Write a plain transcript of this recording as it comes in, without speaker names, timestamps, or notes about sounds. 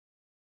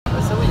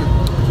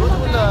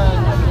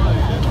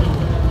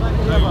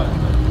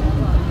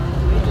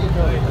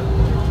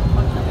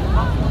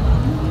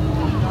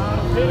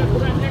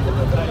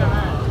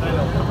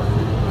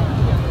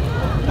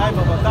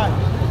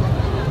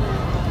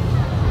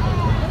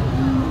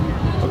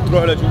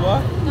تروح لجوا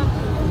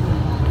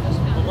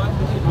وما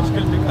عندي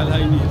مشكلتك هلا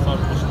هيني صار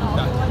مشكلة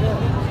بتاعتي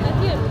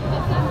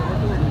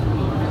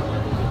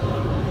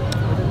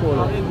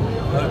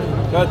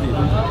غادي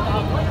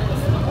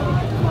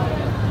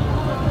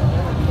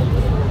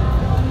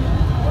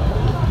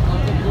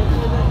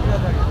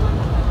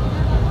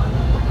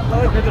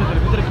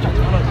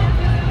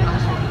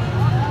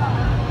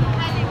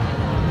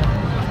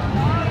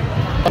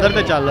उधर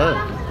पे चल।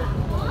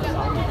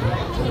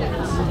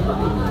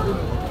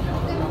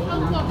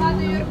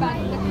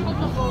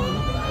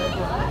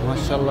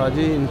 माशाल्लाह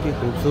जी इनकी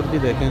खूबसूरती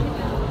देखें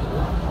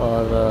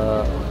और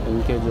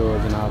इनके जो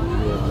जनाब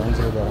ये लंच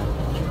वगैरह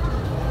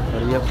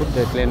और ये खुद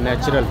देख लें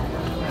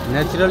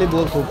नेचुरली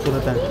बहुत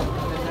खूबसूरत है।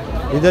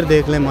 इधर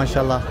देख लें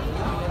माशाल्लाह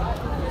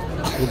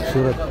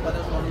खूबसूरत,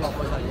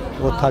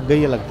 वो थक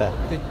गई है लगता है।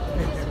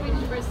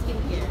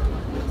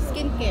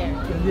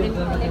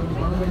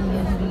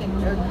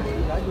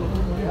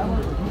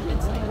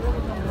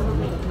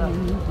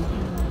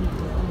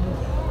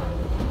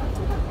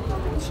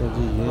 अच्छा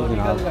जी ये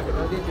जनाब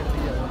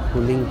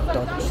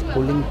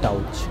cooling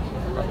टाउच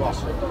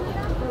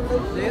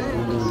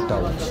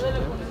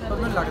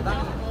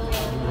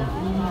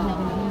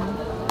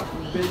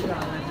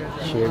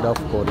shade of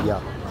Korea.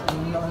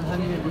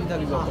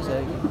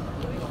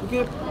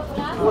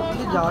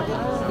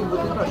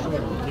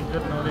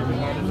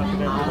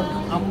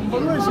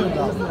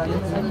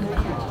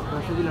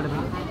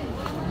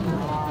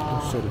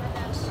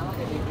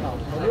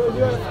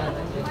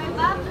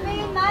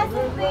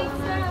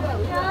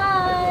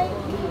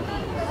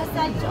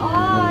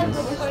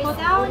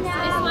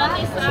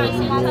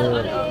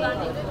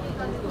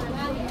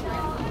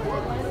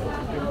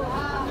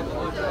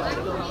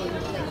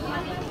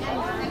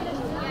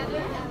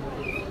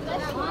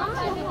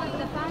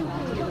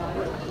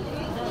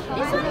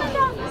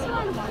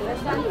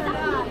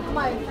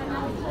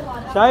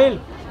 Shail,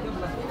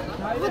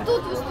 вот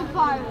тут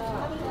выступают.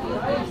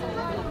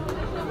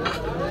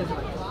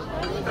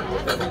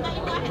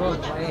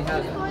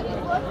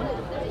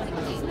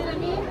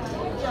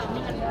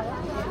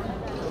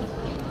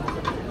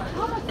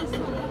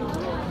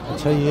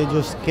 अच्छा ये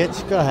जो स्केच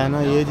का है ना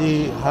ये जी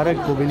हर एक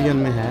पवेलियन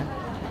में है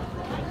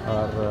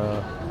और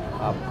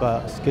आपका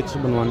स्केच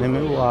बनवाने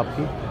में वो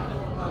आपकी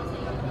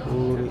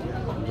पूरी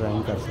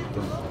ड्राइंग कर सकते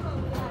हैं।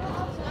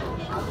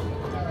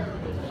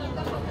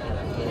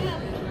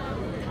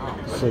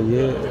 तो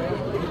ये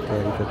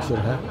कैरिकेचर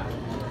है।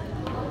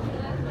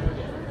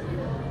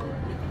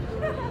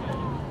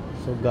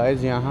 सो गाइस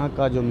यहाँ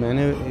का जो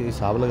मैंने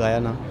हिसाब लगाया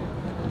ना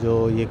जो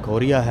ये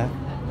कोरिया है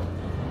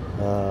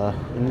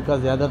इनका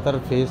ज़्यादातर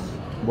फेस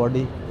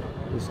बॉडी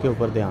इसके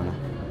ऊपर ध्यान है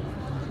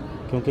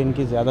क्योंकि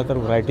इनकी ज़्यादातर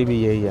वैरायटी भी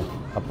यही है,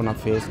 अपना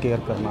फेस केयर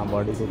करना,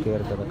 बॉडी को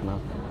केयर कर रखना।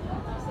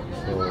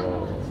 So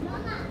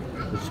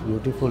it's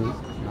beautiful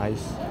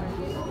nice.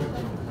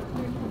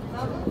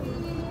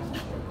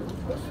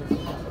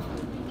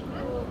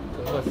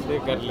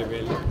 कर ले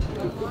पहले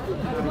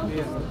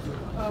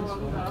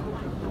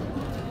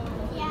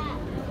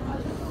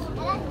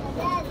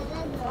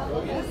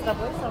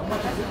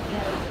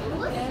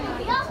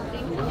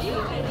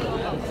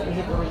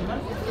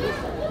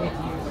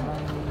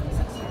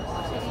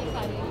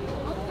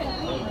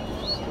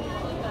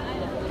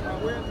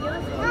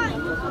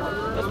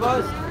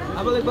boss,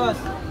 have a look, boss.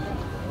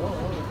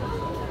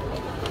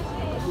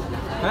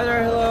 Hi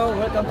there, hello,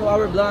 welcome to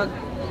our vlog.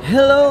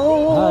 Hello.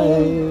 Hi.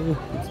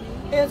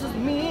 It's just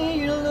me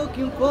you're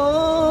looking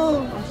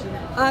for.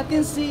 I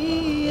can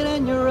see it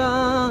in your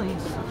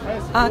eyes.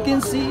 I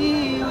can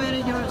see it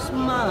in your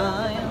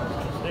smile.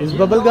 Is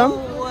bubble gum?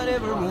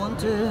 Whatever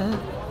wanted.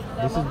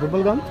 This is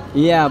bubble gum?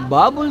 Yeah,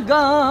 bubble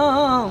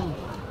gum.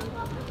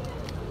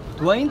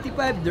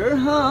 25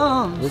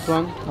 dirhams. Which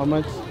one? How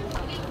much?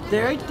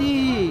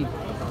 30.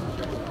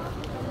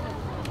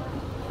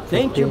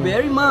 Thank you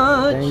very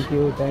much. Thank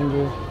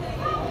you.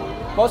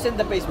 Post in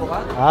the Facebook,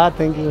 huh? Ah,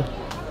 thank you.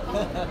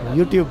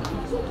 YouTube.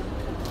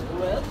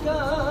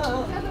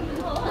 Welcome.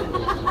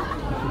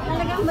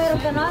 Talagang mayroon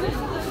ka nun?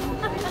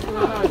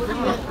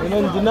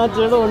 Ilan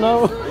dinachero na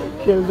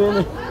खेलते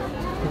हैं।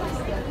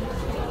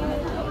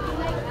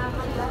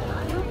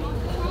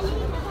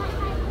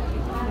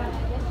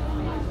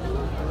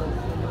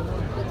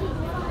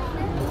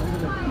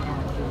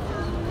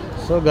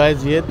 So guys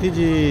ये थी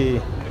जी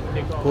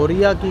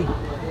Korea की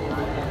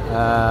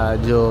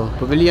जो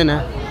pavilion है।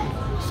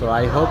 सो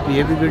I hope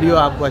ये भी video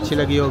आपको अच्छी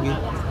लगी होगी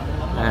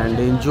and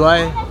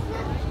enjoy,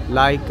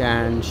 like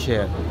and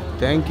share.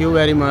 Thank you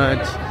very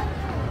much.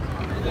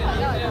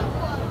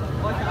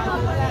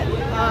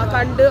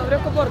 കണ്ട്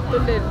അവരൊക്കെ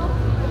പുറത്തുണ്ടായിരുന്നു.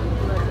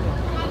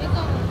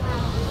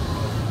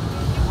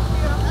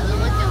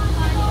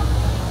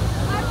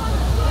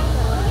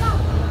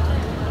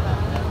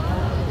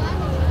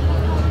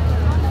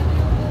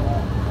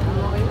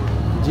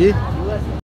 जी